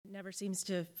never seems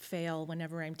to fail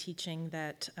whenever I'm teaching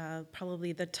that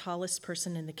probably the tallest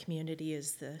person in the community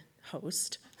is the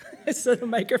host. So the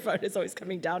microphone is always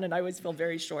coming down and I always feel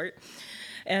very short.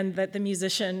 And that the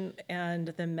musician and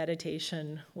the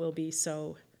meditation will be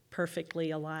so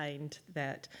perfectly aligned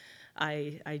that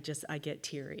I get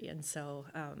teary. And so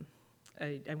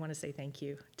I want to say thank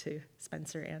you to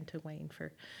Spencer and to Wayne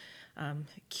for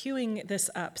cueing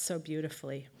this up so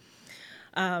beautifully.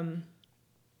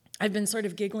 I've been sort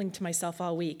of giggling to myself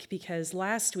all week because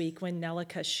last week when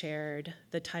Nelica shared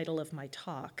the title of my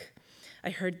talk, I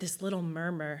heard this little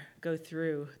murmur go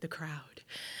through the crowd.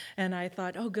 And I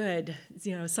thought, oh, good,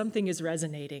 something is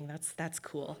resonating. That's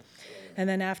cool. And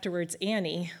then afterwards,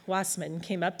 Annie Wassman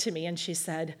came up to me and she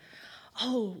said,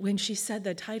 oh, when she said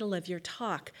the title of your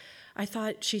talk, I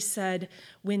thought she said,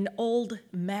 when old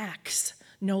Macs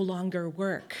no longer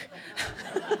work.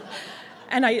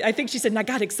 And I think she said, and I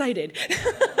got excited.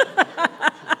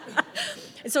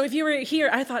 So if you were here,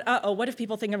 I thought, what if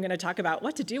people think I'm going to talk about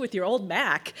what to do with your old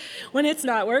Mac when it's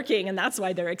not working, and that's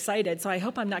why they're excited. So I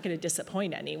hope I'm not going to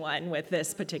disappoint anyone with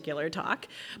this particular talk.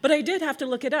 But I did have to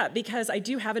look it up because I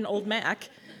do have an old Mac,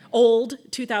 old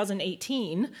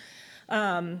 2018,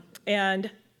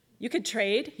 and you could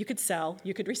trade, you could sell,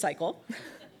 you could recycle.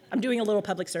 I'm doing a little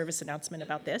public service announcement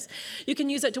about this. You can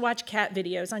use it to watch cat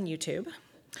videos on YouTube.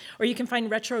 Or you can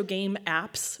find retro game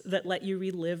apps that let you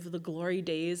relive the glory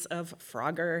days of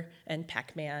Frogger and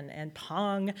Pac-Man and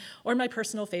Pong, or my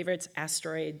personal favorites,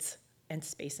 Asteroids and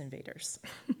Space Invaders.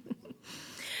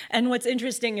 And what's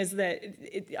interesting is that,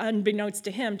 unbeknownst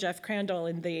to him, Jeff Crandall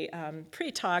in the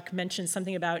pre-talk mentioned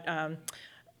something about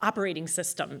operating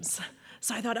systems.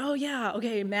 So I thought, oh yeah,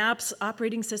 okay, maps,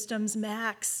 operating systems,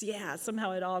 Macs, yeah,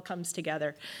 somehow it all comes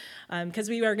together. Because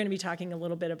we are going to be talking a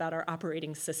little bit about our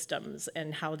operating systems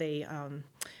and how they,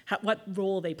 what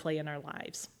role they play in our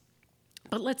lives.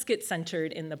 But let's get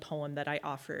centered in the poem that I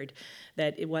offered,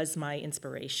 that it was my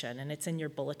inspiration, and it's in your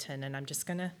bulletin, and I'm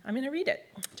gonna read it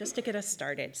just to get us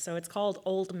started. So it's called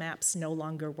Old Maps No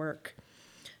Longer Work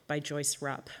by Joyce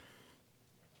Rupp.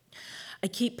 I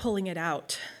keep pulling it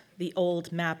out, the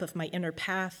old map of my inner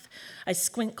path. I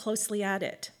squint closely at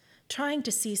it, trying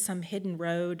to see some hidden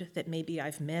road that maybe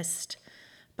I've missed,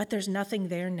 but there's nothing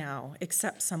there now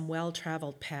except some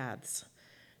well-traveled paths.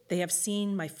 They have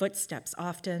seen my footsteps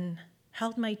often,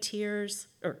 held my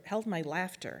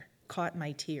laughter, caught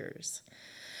my tears.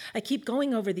 I keep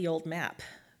going over the old map,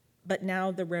 but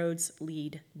now the roads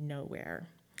lead nowhere,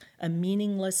 a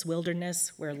meaningless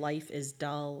wilderness where life is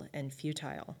dull and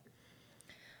futile.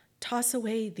 Toss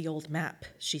away the old map,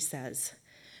 she says.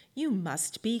 You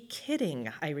must be kidding,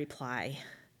 I reply.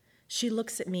 She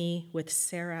looks at me with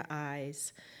Sarah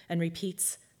eyes and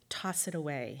repeats, toss it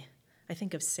away. I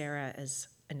think of Sarah as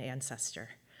an ancestor,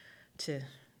 to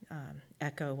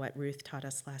echo what Ruth taught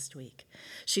us last week.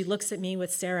 She looks at me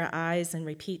with Sarah eyes and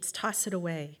repeats, toss it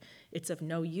away. It's of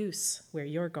no use where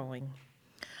you're going.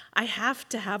 I have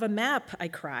to have a map, I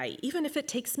cry, even if it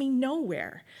takes me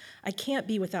nowhere. I can't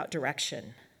be without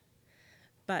direction.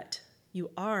 But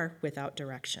you are without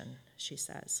direction, she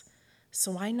says.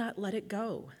 So why not let it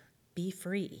go? Be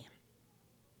free.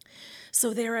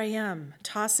 So there I am,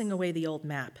 tossing away the old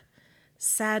map,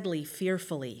 sadly,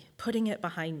 fearfully, putting it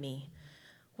behind me.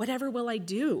 Whatever will I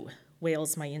do?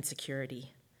 Wails my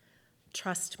insecurity.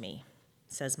 Trust me,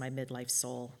 says my midlife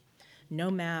soul.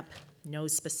 No map, no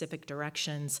specific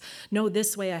directions, no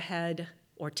this way ahead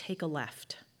or take a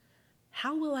left.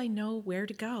 How will I know where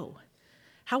to go?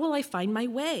 How will I find my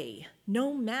way?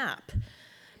 No map.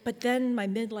 But then my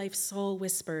midlife soul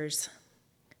whispers,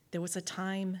 there was a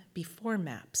time before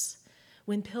maps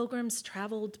when pilgrims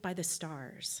traveled by the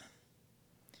stars.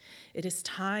 It is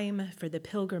time for the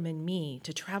pilgrim in me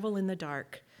to travel in the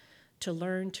dark, to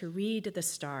learn to read the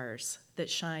stars that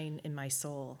shine in my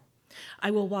soul.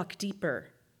 I will walk deeper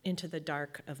into the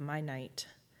dark of my night.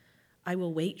 I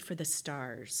will wait for the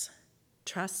stars,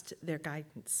 trust their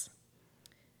guidance,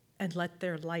 and let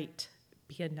their light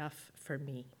be enough for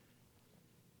me.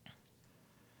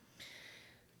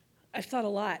 I've thought a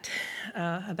lot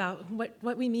about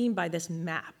what we mean by this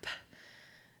map.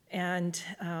 And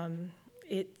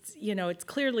it's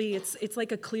clearly, it's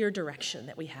like a clear direction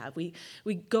that we have.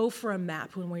 We go for a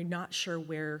map when we're not sure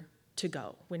where to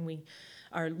go, when we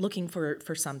are looking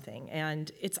for something.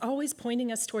 And it's always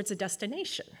pointing us towards a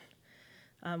destination.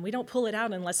 We don't pull it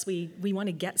out unless we want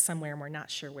to get somewhere and we're not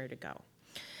sure where to go.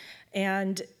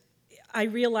 And I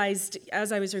realized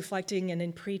as I was reflecting and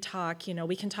in pre-talk,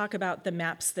 we can talk about the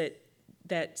maps that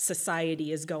that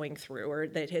society is going through or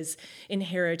that has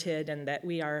inherited and that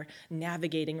we are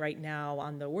navigating right now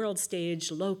on the world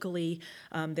stage, locally.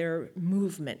 There are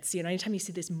movements. Anytime you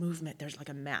see this movement, there's like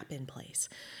a map in place.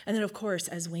 And then, of course,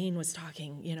 as Wayne was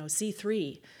talking,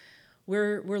 C3,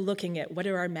 we're looking at what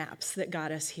are our maps that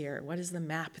got us here? What is the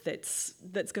map that's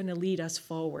going to lead us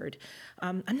forward?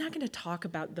 I'm not going to talk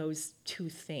about those two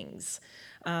things.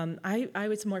 I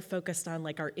was more focused on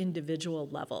like our individual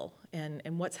level and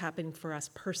what's happening for us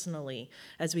personally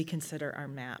as we consider our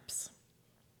maps.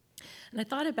 And I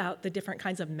thought about the different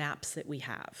kinds of maps that we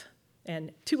have.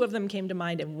 And two of them came to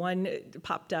mind, and one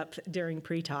popped up during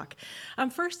pre-talk.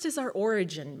 First is our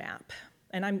origin map.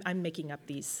 And I'm making up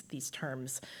these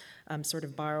terms, sort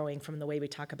of borrowing from the way we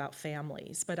talk about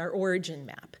families, but our origin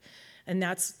map. And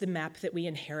that's the map that we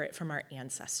inherit from our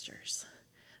ancestors.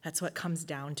 That's what comes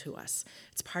down to us.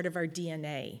 It's part of our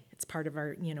DNA. It's part of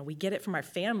our, we get it from our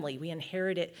family. We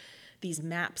inherited these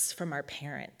maps from our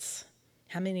parents.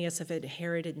 How many of us have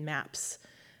inherited maps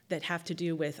that have to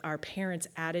do with our parents'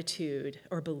 attitude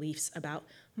or beliefs about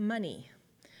money,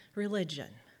 religion,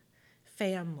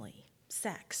 family,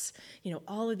 sex,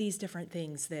 all of these different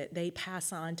things that they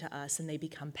pass on to us and they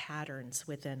become patterns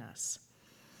within us.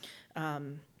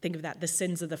 Think of that. The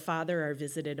sins of the father are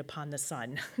visited upon the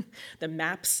son. The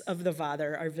maps of the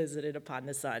father are visited upon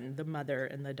the son, the mother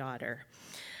and the daughter.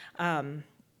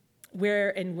 Where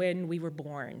and when we were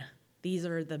born, these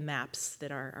are the maps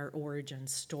that are our origin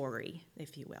story,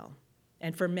 if you will.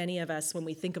 And for many of us, when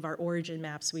we think of our origin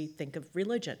maps, we think of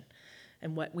religion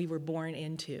and what we were born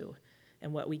into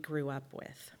and what we grew up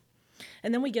with.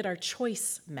 And then we get our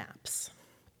choice maps.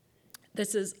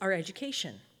 This is our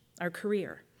education, our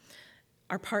career,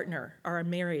 our partner, our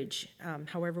marriage,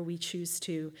 however we choose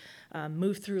to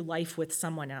move through life with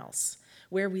someone else,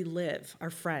 where we live,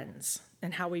 our friends,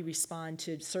 and how we respond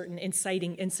to certain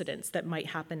inciting incidents that might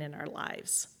happen in our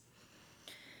lives.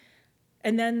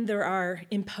 And then there are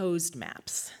imposed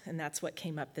maps, and that's what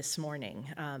came up this morning.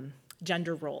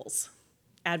 Gender roles,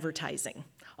 advertising,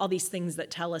 all these things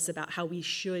that tell us about how we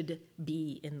should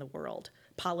be in the world,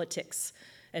 politics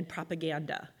and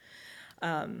propaganda.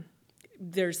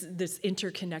 There's this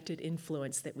interconnected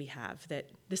influence that we have, that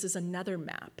this is another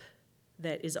map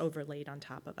that is overlaid on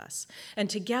top of us. And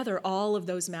together, all of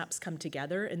those maps come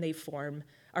together and they form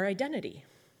our identity,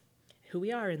 who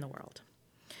we are in the world.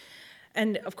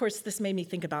 And of course, this made me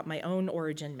think about my own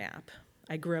origin map.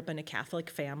 I grew up in a Catholic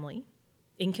family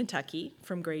in Kentucky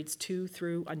from grades 2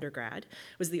 through undergrad.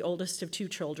 Was the oldest of 2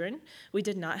 children. We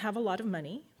did not have a lot of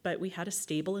money, but we had a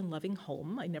stable and loving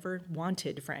home. I never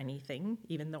wanted for anything,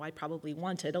 even though I probably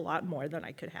wanted a lot more than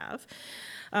I could have.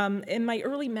 And my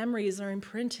early memories are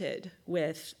imprinted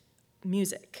with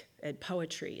music and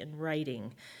poetry and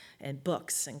writing and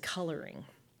books and coloring.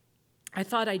 I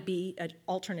thought I'd be, at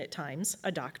alternate times,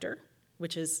 a doctor,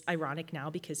 which is ironic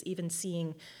now because even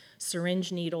seeing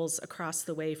syringe needles across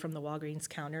the way from the Walgreens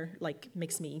counter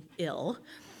makes me ill.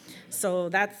 So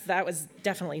that was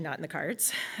definitely not in the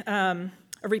cards.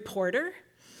 A reporter,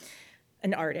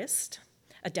 an artist,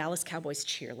 a Dallas Cowboys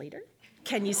cheerleader.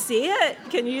 Can you see it?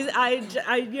 Can you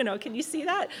see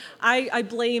that? I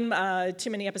blame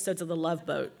too many episodes of The Love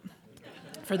Boat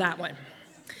for that one.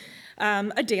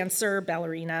 A dancer,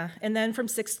 ballerina, and then from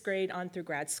 6th grade on through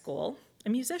grad school, a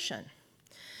musician.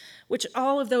 Which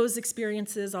all of those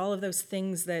experiences, all of those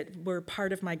things that were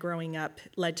part of my growing up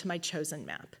led to my chosen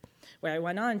map, where I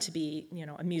went on to be,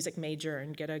 a music major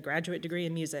and get a graduate degree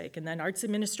in music, and then arts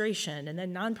administration, and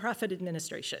then nonprofit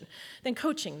administration, then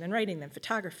coaching, then writing, then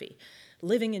photography,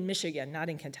 living in Michigan, not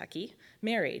in Kentucky,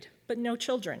 married, but no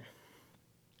children.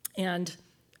 And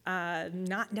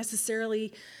not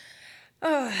necessarily,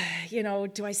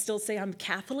 do I still say I'm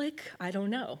Catholic? I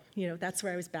don't know. That's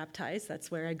where I was baptized.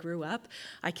 That's where I grew up.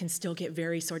 I can still get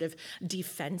very sort of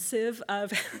defensive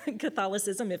of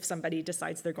Catholicism if somebody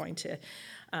decides they're going to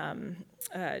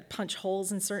punch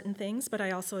holes in certain things, but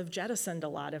I also have jettisoned a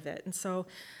lot of it. And so,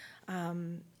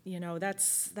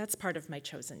 that's part of my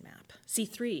chosen map.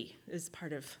 C3 is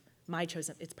part of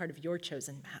it's part of your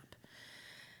chosen map.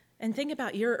 And think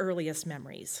about your earliest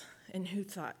memories and who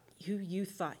you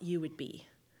thought you would be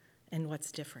and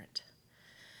what's different.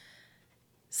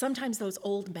 Sometimes those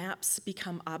old maps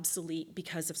become obsolete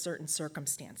because of certain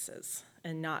circumstances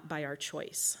and not by our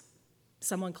choice.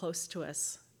 Someone close to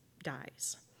us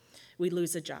dies. We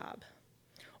lose a job.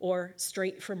 Or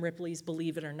straight from Ripley's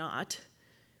Believe It or Not,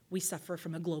 we suffer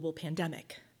from a global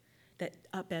pandemic that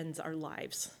upends our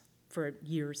lives for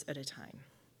years at a time.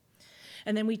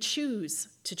 And then we choose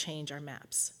to change our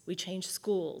maps. We change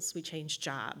schools, we change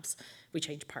jobs, we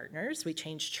change partners, we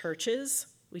change churches,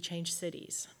 we change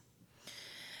cities.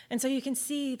 And so you can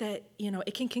see that,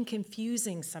 it can get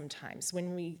confusing sometimes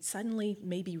when we suddenly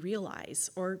maybe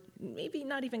realize, or maybe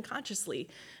not even consciously,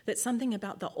 that something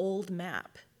about the old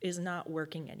map is not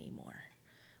working anymore.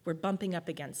 We're bumping up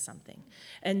against something.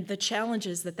 And the challenge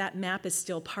is that map is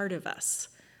still part of us.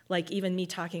 Like even me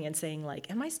talking and saying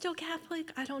am I still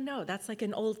Catholic? I don't know. That's like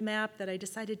an old map that I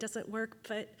decided doesn't work,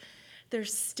 but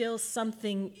there's still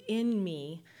something in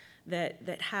me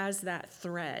that has that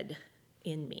thread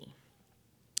in me.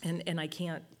 And I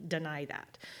can't deny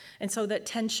that. And so that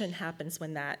tension happens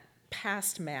when that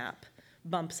past map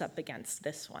bumps up against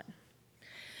this one.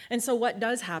 And so what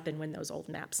does happen when those old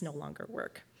maps no longer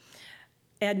work?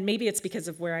 And maybe it's because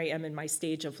of where I am in my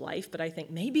stage of life, but I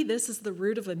think maybe this is the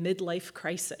root of a midlife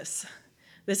crisis.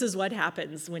 This is what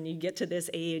happens when you get to this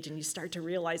age and you start to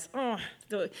realize,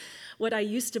 what I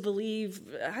used to believe,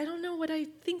 I don't know what I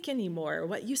think anymore.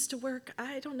 What used to work,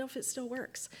 I don't know if it still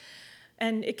works.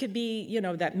 And it could be,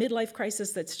 that midlife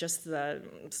crisis that's just the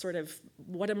sort of,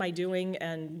 what am I doing?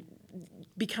 And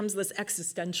becomes this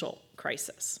existential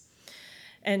crisis.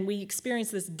 And we experience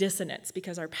this dissonance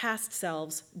because our past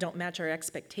selves don't match our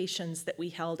expectations that we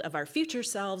held of our future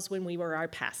selves when we were our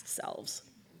past selves.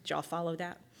 Did y'all follow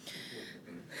that?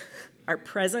 Our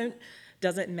present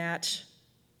doesn't match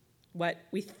what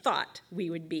we thought we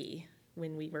would be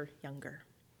when we were younger.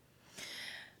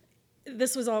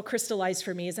 This was all crystallized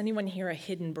for me. Is anyone here a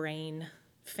Hidden Brain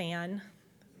fan?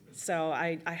 So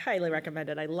I highly recommend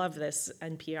it. I love this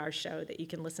NPR show that you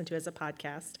can listen to as a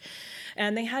podcast.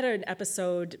 And they had an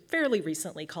episode fairly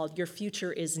recently called Your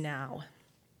Future Is Now.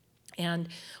 And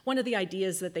one of the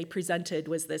ideas that they presented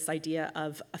was this idea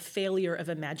of a failure of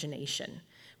imagination.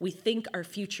 We think our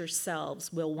future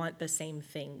selves will want the same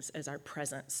things as our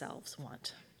present selves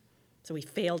want. So we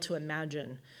fail to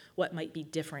imagine what might be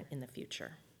different in the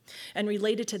future. And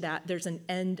related to that, there's an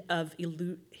end of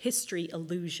history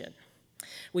illusion.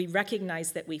 We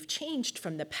recognize that we've changed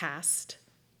from the past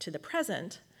to the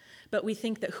present, but we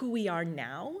think that who we are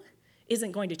now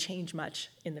isn't going to change much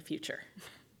in the future.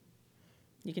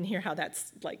 You can hear how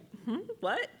that's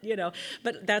what?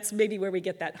 But that's maybe where we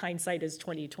get that hindsight is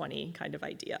 2020 kind of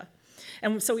idea.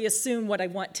 And so we assume what I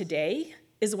want today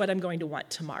is what I'm going to want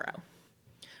tomorrow.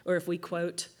 Or if we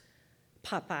quote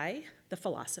Popeye, the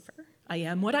philosopher, I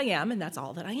am what I am, and that's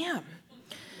all that I am.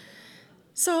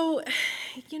 So,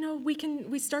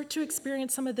 we start to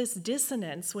experience some of this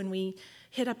dissonance when we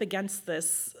hit up against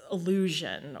this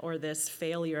illusion or this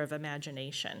failure of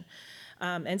imagination.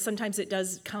 And sometimes it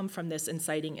does come from this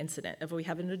inciting incident of we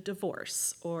having a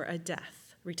divorce or a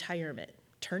death, retirement,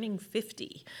 turning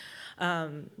 50,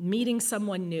 meeting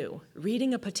someone new,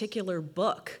 reading a particular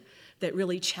book that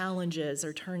really challenges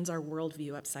or turns our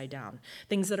worldview upside down,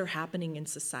 things that are happening in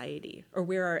society, or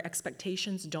where our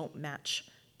expectations don't match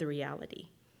the reality,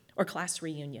 or class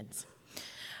reunions.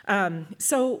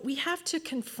 So we have to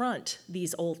confront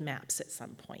these old maps at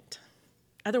some point.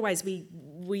 Otherwise,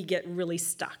 we get really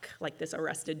stuck, like this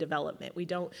arrested development. We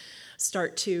don't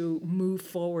start to move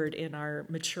forward in our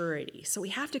maturity. So we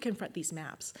have to confront these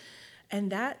maps.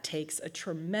 And that takes a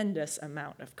tremendous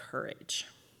amount of courage.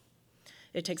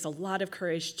 It takes a lot of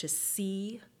courage to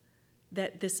see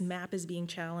that this map is being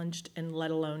challenged, and let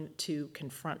alone to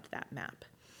confront that map.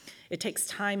 It takes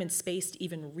time and space to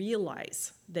even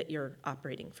realize that you're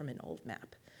operating from an old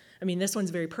map. I mean, this one's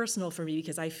very personal for me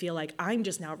because I feel like I'm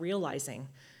just now realizing,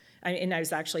 and I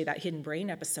was actually that Hidden Brain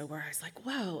episode where I was like,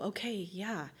 whoa, okay,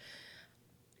 yeah.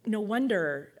 No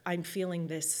wonder I'm feeling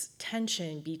this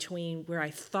tension between where I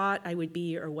thought I would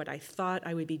be or what I thought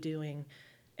I would be doing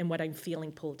and what I'm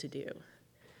feeling pulled to do.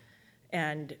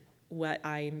 And what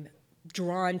I'm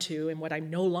drawn to and what I'm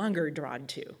no longer drawn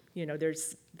to.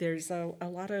 There's a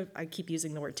lot of, I keep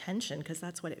using the word tension because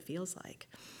that's what it feels like.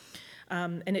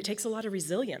 And it takes a lot of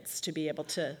resilience to be able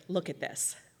to look at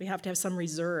this. We have to have some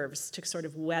reserves to sort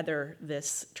of weather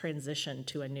this transition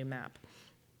to a new map.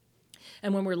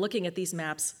 And when we're looking at these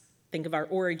maps, think of our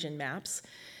origin maps.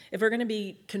 If we're going to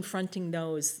be confronting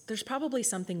those, there's probably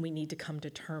something we need to come to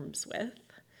terms with,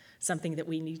 something that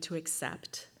we need to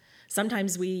accept.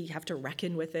 Sometimes we have to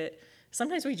reckon with it.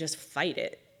 Sometimes we just fight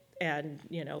it and,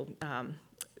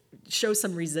 show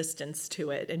some resistance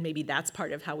to it, and maybe that's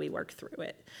part of how we work through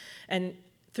it. And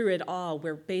through it all,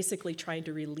 we're basically trying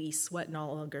to release what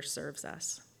no longer serves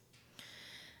us.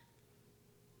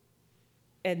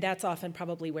 And that's often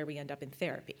probably where we end up in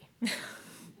therapy,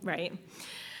 right?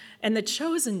 And the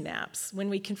chosen maps, when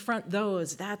we confront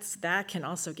those, that can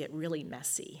also get really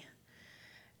messy.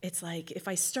 It's like if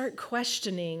I start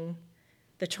questioning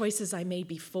the choices I made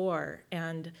before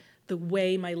and the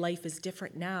way my life is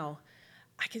different now,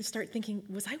 I can start thinking,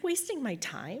 was I wasting my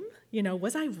time?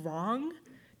 Was I wrong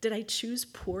Did I choose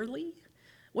poorly?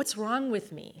 What's wrong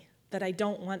with me that I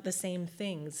don't want the same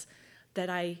things that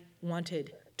I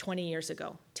wanted 20 years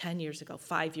ago, 10 years ago,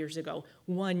 5 years ago,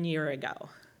 1 year ago?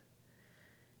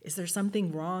 Is there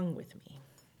something wrong with me?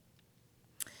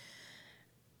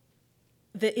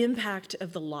 The impact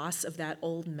of the loss of that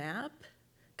old map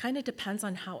kind of depends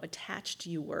on how attached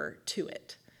you were to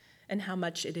it and how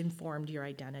much it informed your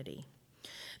identity.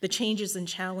 The changes and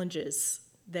challenges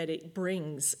that it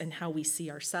brings and how we see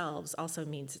ourselves also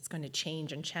means it's going to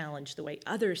change and challenge the way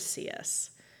others see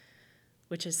us,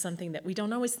 which is something that we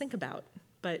don't always think about,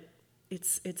 but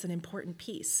it's an important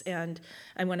piece. And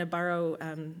I want to borrow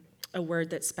a word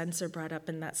that Spencer brought up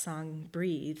in that song,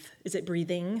 Breathe. Is it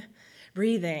breathing?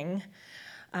 Breathing.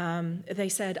 They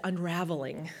said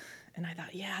unraveling. And I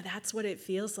thought, yeah, that's what it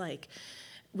feels like.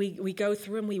 We go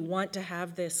through and we want to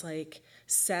have this like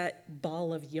set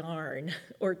ball of yarn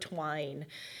or twine,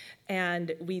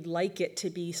 and we'd like it to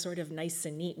be sort of nice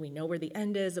and neat. We know where the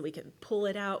end is, that we can pull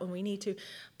it out when we need to,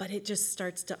 but it just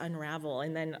starts to unravel.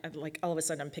 And then like all of a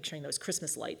sudden I'm picturing those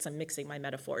Christmas lights. I'm mixing my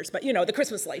metaphors, but you know, the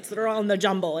Christmas lights that are all in the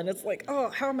jumble, and it's like,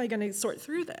 oh, how am I going to sort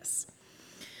through this?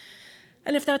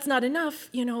 And if that's not enough,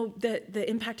 you know, the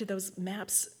impact of those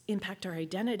maps impact our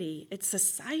identity. It's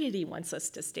society wants us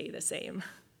to stay the same.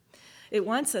 It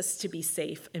wants us to be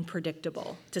safe and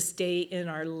predictable, to stay in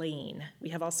our lane. We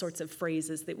have all sorts of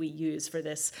phrases that we use for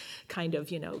this kind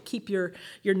of, you know, keep your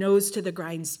nose to the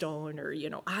grindstone, or, you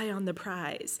know, eye on the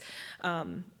prize.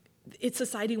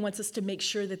 Society wants us to make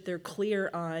sure that they're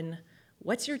clear on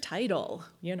what's your title,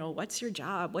 you know, what's your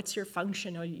job, what's your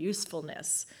function or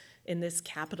usefulness in this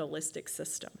capitalistic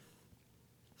system.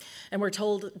 And we're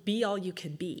told, be all you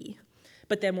can be.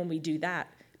 But then when we do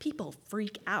that, people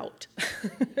freak out.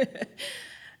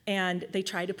 And they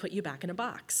try to put you back in a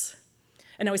box.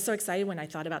 And I was so excited when I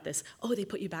thought about this. Oh, they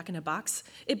put you back in a box?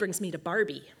 It brings me to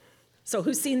Barbie. So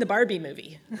who's seen the Barbie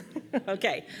movie?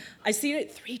 Okay, I've seen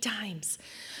it 3 times.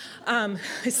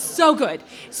 It's so good,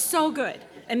 so good.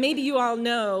 And maybe you all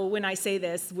know when I say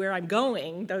this where I'm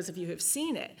going, those of you who have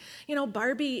seen it. You know,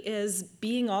 Barbie is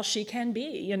being all she can be,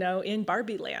 you know, in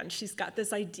Barbie land. She's got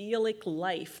this idyllic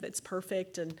life that's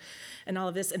perfect and all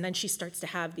of this. And then she starts to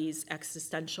have these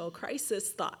existential crisis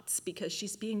thoughts because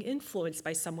she's being influenced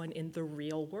by someone in the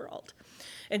real world.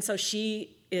 And so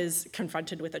she is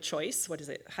confronted with a choice. What is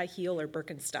it, high heel or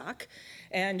Birkenstock?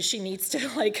 And she needs to,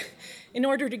 like, in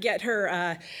order to get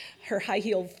her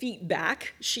high-heeled feet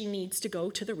back, she needs to go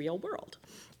to the real world.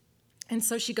 And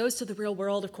so she goes to the real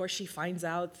world. Of course, she finds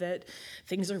out that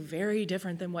things are very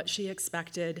different than what she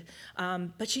expected.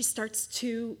 But she starts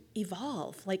to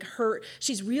evolve. Like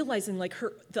she's realizing like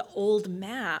the old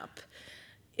map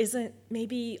isn't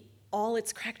maybe all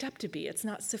it's cracked up to be. It's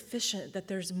not sufficient, that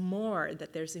there's more,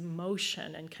 that there's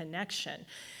emotion and connection.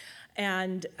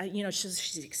 And, you know,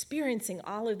 she's experiencing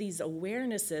all of these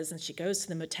awarenesses, and she goes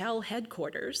to the Mattel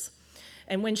headquarters.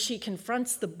 And when she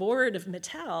confronts the board of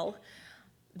Mattel,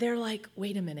 they're like,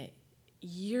 wait a minute,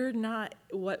 you're not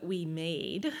what we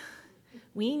made.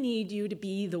 We need you to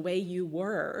be the way you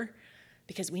were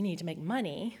because we need to make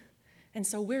money. And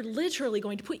so we're literally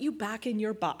going to put you back in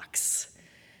your box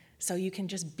so you can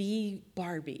just be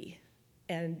Barbie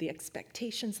and the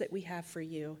expectations that we have for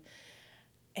you.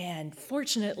 And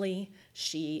fortunately,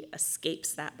 she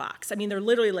escapes that box. I mean, they're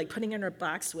literally like putting her in her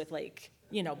box with like,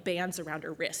 you know, bands around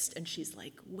her wrist. And she's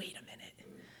like, wait a minute,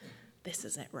 this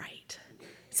isn't right.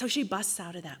 So she busts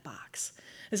out of that box.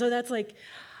 And so that's like,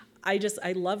 I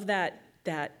love that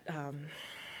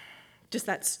just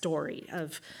that story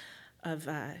of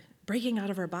breaking out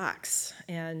of our box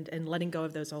and letting go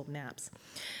of those old maps.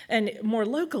 And more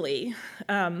locally,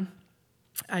 when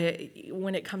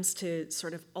it comes to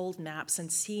sort of old maps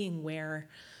and seeing where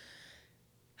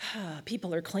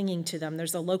people are clinging to them,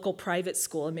 there's a local private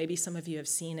school, and maybe some of you have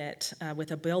seen it,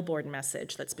 with a billboard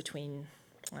message that's between,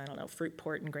 I don't know,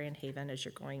 Fruitport and Grand Haven as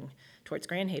you're going towards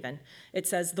Grand Haven. It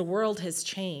says, "The world has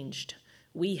changed,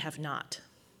 we have not."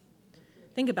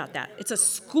 Think about that. It's a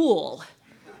school.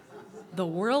 The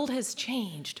world has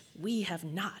changed, we have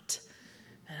not.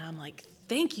 And I'm like,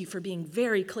 thank you for being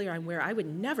very clear on where I would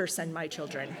never send my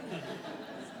children,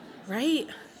 right?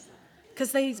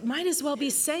 Because they might as well be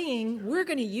saying, we're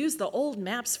going to use the old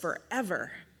maps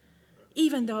forever,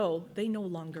 even though they no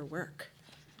longer work.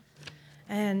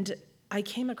 And I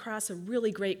came across a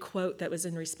really great quote that was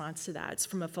in response to that. It's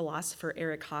from a philosopher,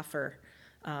 Eric Hoffer.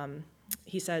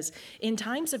 He says, "In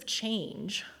times of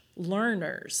change,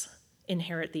 learners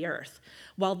inherit the earth,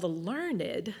 while the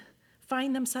learned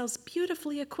find themselves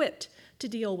beautifully equipped to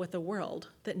deal with a world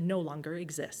that no longer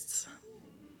exists."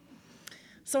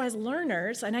 So as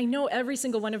learners, and I know every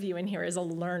single one of you in here is a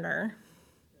learner,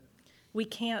 We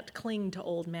can't cling to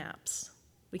old maps.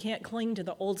 We can't cling to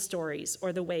the old stories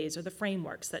or the ways or the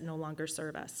frameworks that no longer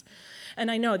serve us.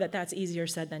 And I know that that's easier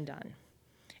said than done.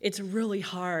 It's really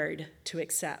hard to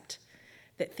accept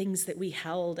that things that we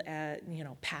held at,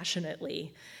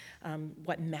 passionately,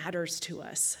 what matters to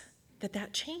us,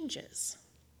 that changes.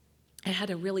 I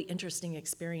had a really interesting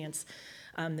experience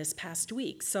this past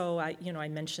week. So I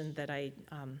mentioned that I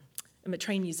am a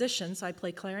trained musician, so I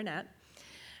play clarinet,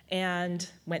 and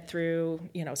went through,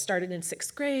 started in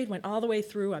 6th grade, went all the way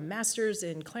through a master's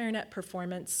in clarinet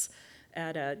performance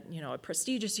at a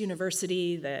prestigious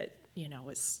university that,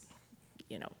 was,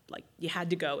 like you had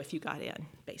to go if you got in,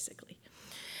 basically.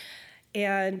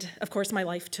 And of course, my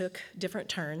life took different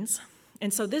turns.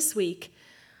 And so this week,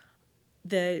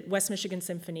 the West Michigan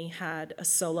Symphony had a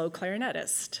solo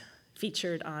clarinetist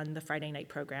featured on the Friday night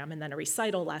program, and then a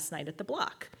recital last night at the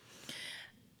Block.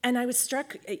 And I was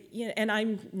struck, and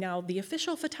I'm now the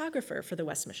official photographer for the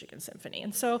West Michigan Symphony.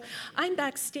 And so I'm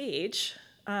backstage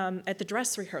at the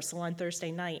dress rehearsal on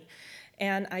Thursday night,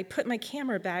 and I put my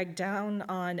camera bag down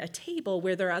on a table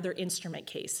where there are other instrument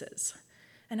cases.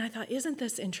 And I thought, isn't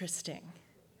this interesting?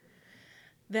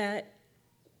 That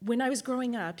when I was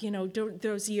growing up,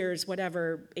 those years,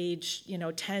 whatever, age,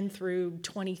 10 through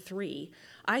 23,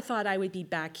 I thought I would be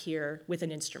back here with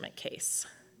an instrument case.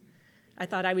 I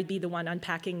thought I would be the one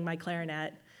unpacking my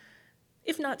clarinet,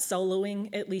 if not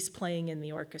soloing, at least playing in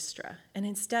the orchestra. And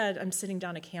instead, I'm sitting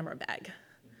down a camera bag.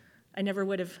 I never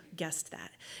would have guessed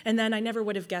that. And then I never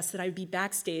would have guessed that I would be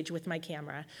backstage with my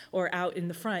camera or out in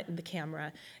the front in the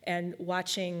camera and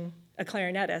watching a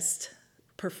clarinetist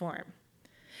perform.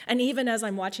 And even as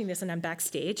I'm watching this and I'm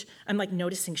backstage, I'm like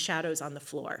noticing shadows on the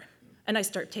floor. And I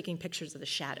start taking pictures of the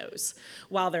shadows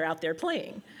while they're out there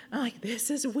playing. I'm like, this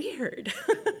is weird.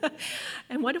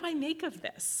 And what do I make of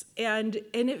this? And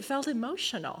it felt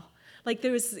emotional. Like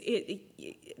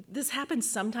this happens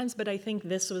sometimes, but I think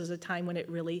this was a time when it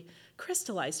really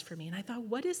crystallized for me. And I thought,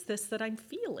 what is this that I'm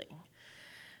feeling?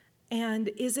 And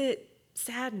is it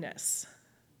sadness?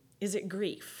 Is it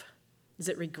grief? Is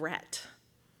it regret?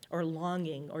 Or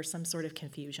longing, or some sort of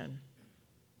confusion?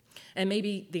 And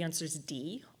maybe the answer is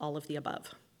D, all of the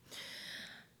above.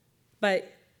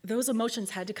 But those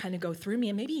emotions had to kind of go through me,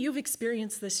 and maybe you've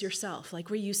experienced this yourself, like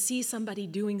where you see somebody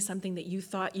doing something that you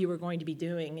thought you were going to be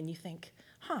doing, and you think,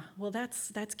 well,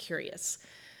 that's curious.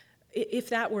 If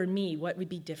that were me, what would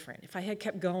be different? If I had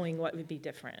kept going, what would be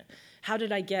different? How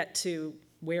did I get to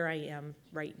where I am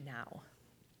right now?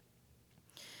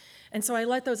 And so I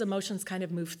let those emotions kind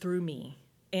of move through me,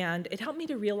 and it helped me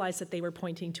to realize that they were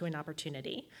pointing to an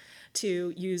opportunity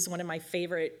to use one of my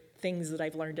favorite things that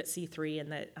I've learned at C3,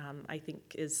 and that I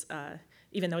think is,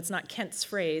 even though it's not Kent's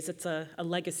phrase, it's a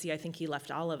legacy I think he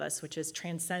left all of us, which is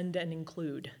transcend and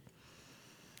include.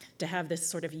 To have this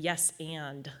sort of yes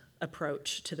and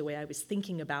approach to the way I was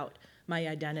thinking about my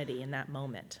identity in that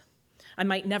moment. I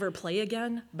might never play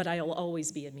again, but I'll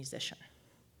always be a musician.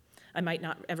 I might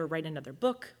not ever write another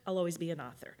book, I'll always be an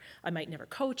author. I might never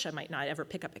coach, I might not ever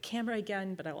pick up a camera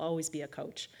again, but I'll always be a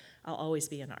coach. I'll always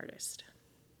be an artist.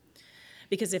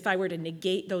 Because if I were to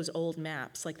negate those old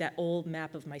maps, like that old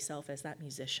map of myself as that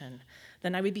musician,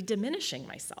 then I would be diminishing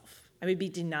myself. I would be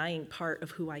denying part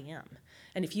of who I am.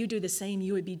 And if you do the same,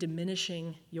 you would be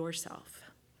diminishing yourself.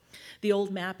 The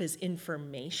old map is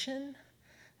information,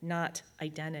 not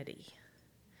identity.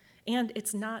 And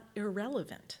it's not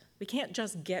irrelevant. We can't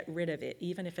just get rid of it,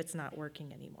 even if it's not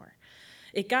working anymore.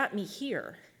 It got me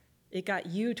here. It got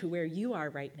you to where you are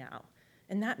right now.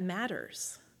 And that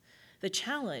matters. The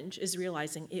challenge is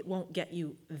realizing it won't get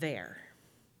you there.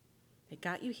 It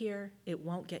got you here, it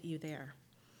won't get you there.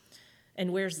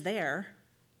 And where's there?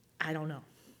 I don't know.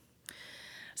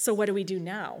 So what do we do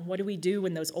now? What do we do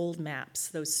when those old maps,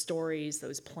 those stories,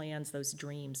 those plans, those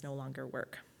dreams no longer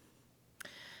work?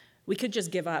 We could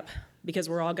just give up because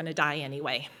we're all going to die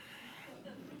anyway.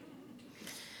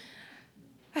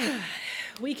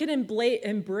 We can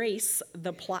embrace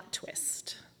the plot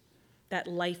twist, that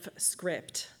life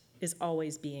script is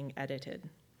always being edited.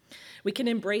 We can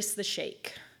embrace the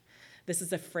shake. This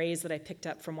is a phrase that I picked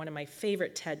up from one of my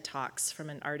favorite TED Talks from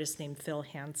an artist named Phil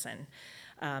Hansen.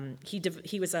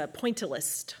 He was a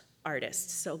pointillist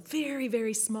artist, so very,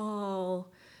 very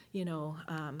small,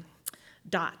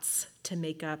 dots to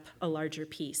make up a larger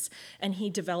piece. And he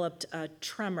developed a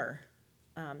tremor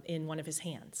in one of his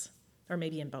hands, or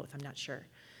maybe in both, I'm not sure.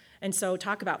 And so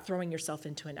talk about throwing yourself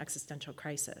into an existential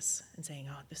crisis and saying,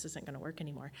 oh, this isn't going to work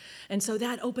anymore. And so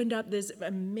that opened up this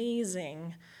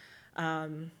amazing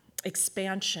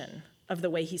expansion of the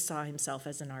way he saw himself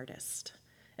as an artist.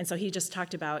 And so he just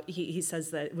talked about, he says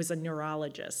that it was a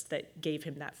neurologist that gave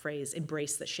him that phrase,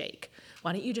 embrace the shake.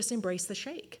 Why don't you just embrace the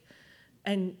shake?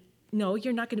 And no,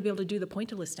 you're not going to be able to do the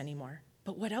pointer list anymore,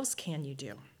 but what else can you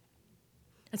do?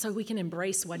 And so we can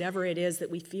embrace whatever it is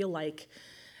that we feel like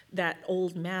that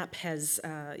old map has,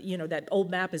 that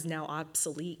old map is now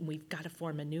obsolete and we've got to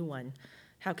form a new one.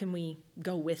 How can we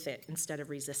go with it instead of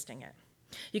resisting it?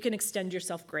 You can extend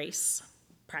yourself grace,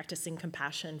 practicing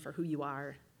compassion for who you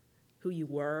are, who you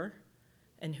were,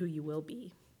 and who you will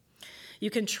be. You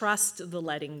can trust the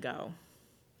letting go.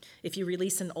 If you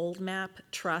release an old map,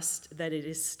 trust that it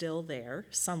is still there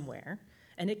somewhere,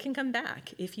 and it can come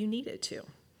back if you need it to.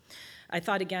 I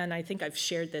think I've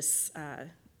shared this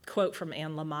quote from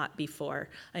Anne Lamott before.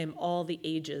 I am all the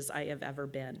ages I have ever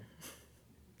been.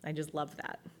 I just love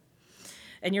that.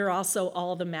 And you're also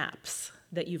all the maps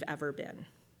that you've ever been.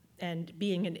 And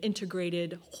being an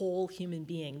integrated whole human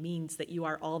being means that you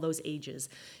are all those ages,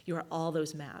 you are all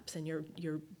those maps, and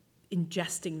you're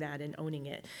ingesting that and owning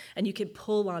it. And you can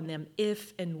pull on them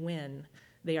if and when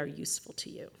they are useful to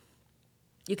you.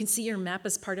 You can see your map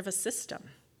as part of a system,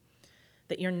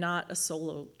 that you're not a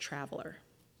solo traveler,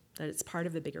 that it's part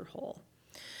of the bigger whole.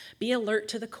 Be alert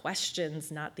to the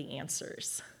questions, not the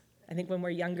answers. I think when we're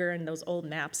younger in those old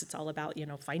maps, it's all about,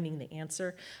 finding the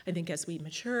answer. I think as we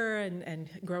mature and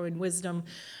grow in wisdom,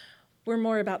 we're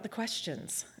more about the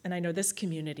questions. And I know this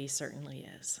community certainly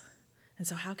is. And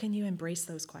so how can you embrace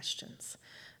those questions?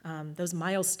 Those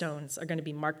milestones are going to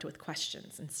be marked with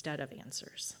questions instead of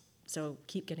answers. So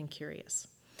keep getting curious.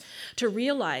 To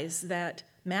realize that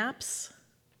maps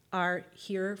are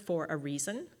here for a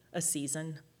reason, a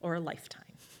season, or a lifetime.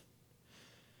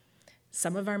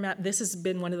 Some of our this has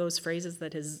been one of those phrases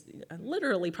that has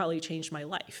literally probably changed my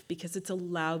life because it's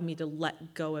allowed me to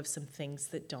let go of some things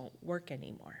that don't work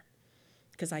anymore.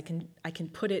 Because I can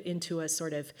put it into a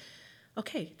sort of,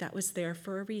 okay, that was there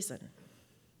for a reason.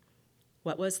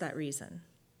 What was that reason?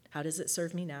 How does it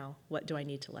serve me now? What do I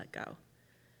need to let go?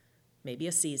 Maybe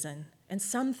a season. And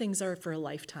some things are for a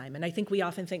lifetime. And I think we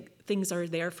often think things are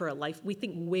there for a life. We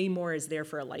think way more is there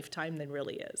for a lifetime than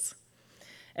really is.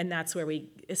 And that's where we,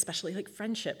 especially like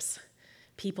friendships,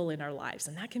 people in our lives,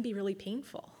 and that can be really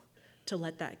painful to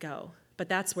let that go. But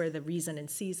that's where the reason and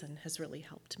season has really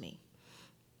helped me.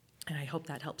 And I hope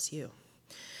that helps you.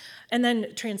 And then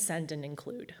transcend and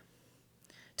include.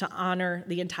 To honor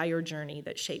the entire journey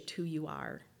that shaped who you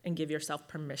are and give yourself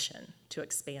permission to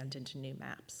expand into new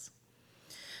maps.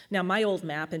 Now, my old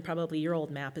map, and probably your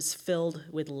old map, is filled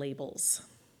with labels.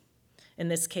 In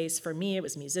this case, for me, it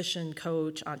was musician,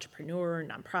 coach, entrepreneur,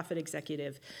 nonprofit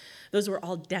executive. Those were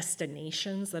all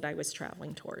destinations that I was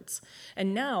traveling towards.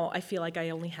 And now I feel like I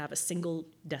only have a single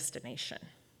destination,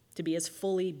 to be as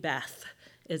fully Beth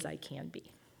as I can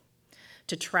be.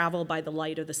 To travel by the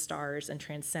light of the stars and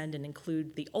transcend and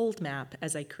include the old map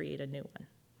as I create a new one.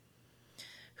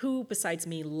 Who besides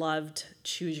me loved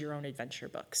choose your own adventure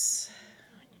books?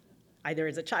 Either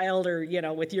as a child or,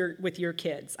 with your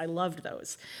kids. I loved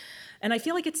those. And I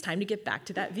feel like it's time to get back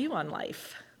to that view on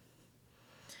life.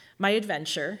 My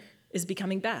adventure is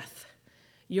becoming Beth.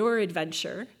 Your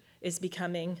adventure is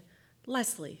becoming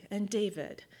Leslie and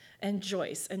David and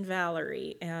Joyce and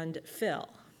Valerie and Phil.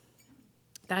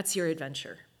 That's your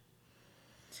adventure.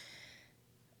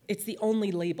 It's the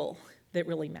only label that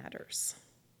really matters.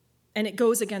 And it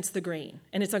goes against the grain.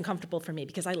 And it's uncomfortable for me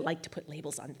because I like to put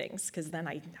labels on things because then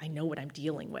I know what I'm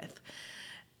dealing with.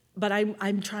 But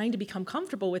I'm trying to become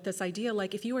comfortable with this idea,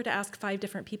 like if you were to ask 5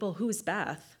 different people, who's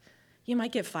Beth, you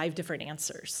might get 5 different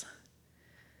answers.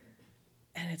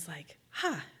 And it's like,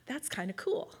 that's kind of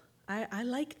cool. I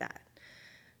like that.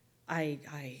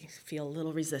 I feel a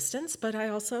little resistance, but I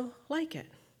also like it.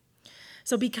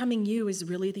 So becoming you is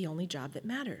really the only job that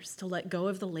matters, to let go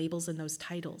of the labels and those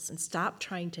titles and stop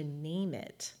trying to name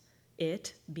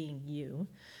it being you,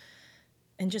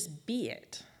 and just be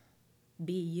it,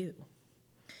 be you.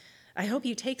 I hope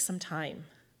you take some time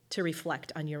to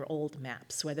reflect on your old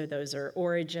maps, whether those are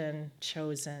origin,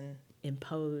 chosen,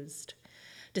 imposed,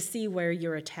 to see where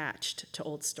you're attached to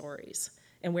old stories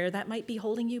and where that might be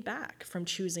holding you back from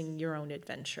choosing your own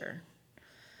adventure.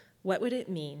 What would it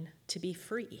mean to be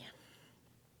free?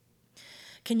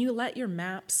 Can you let your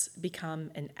maps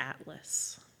become an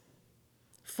atlas,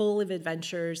 full of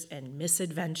adventures and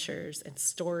misadventures and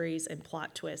stories and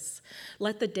plot twists?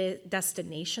 Let the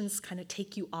destinations kind of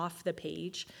take you off the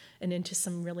page and into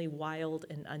some really wild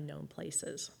and unknown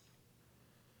places.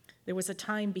 There was a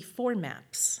time before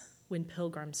maps when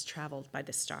pilgrims traveled by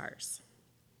the stars.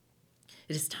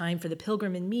 It is time for the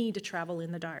pilgrim in me to travel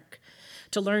in the dark,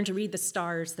 to learn to read the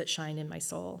stars that shine in my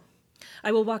soul.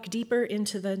 I will walk deeper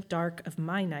into the dark of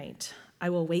my night. I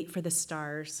will wait for the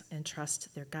stars and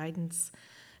trust their guidance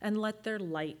and let their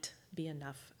light be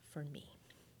enough for me.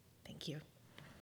 Thank you.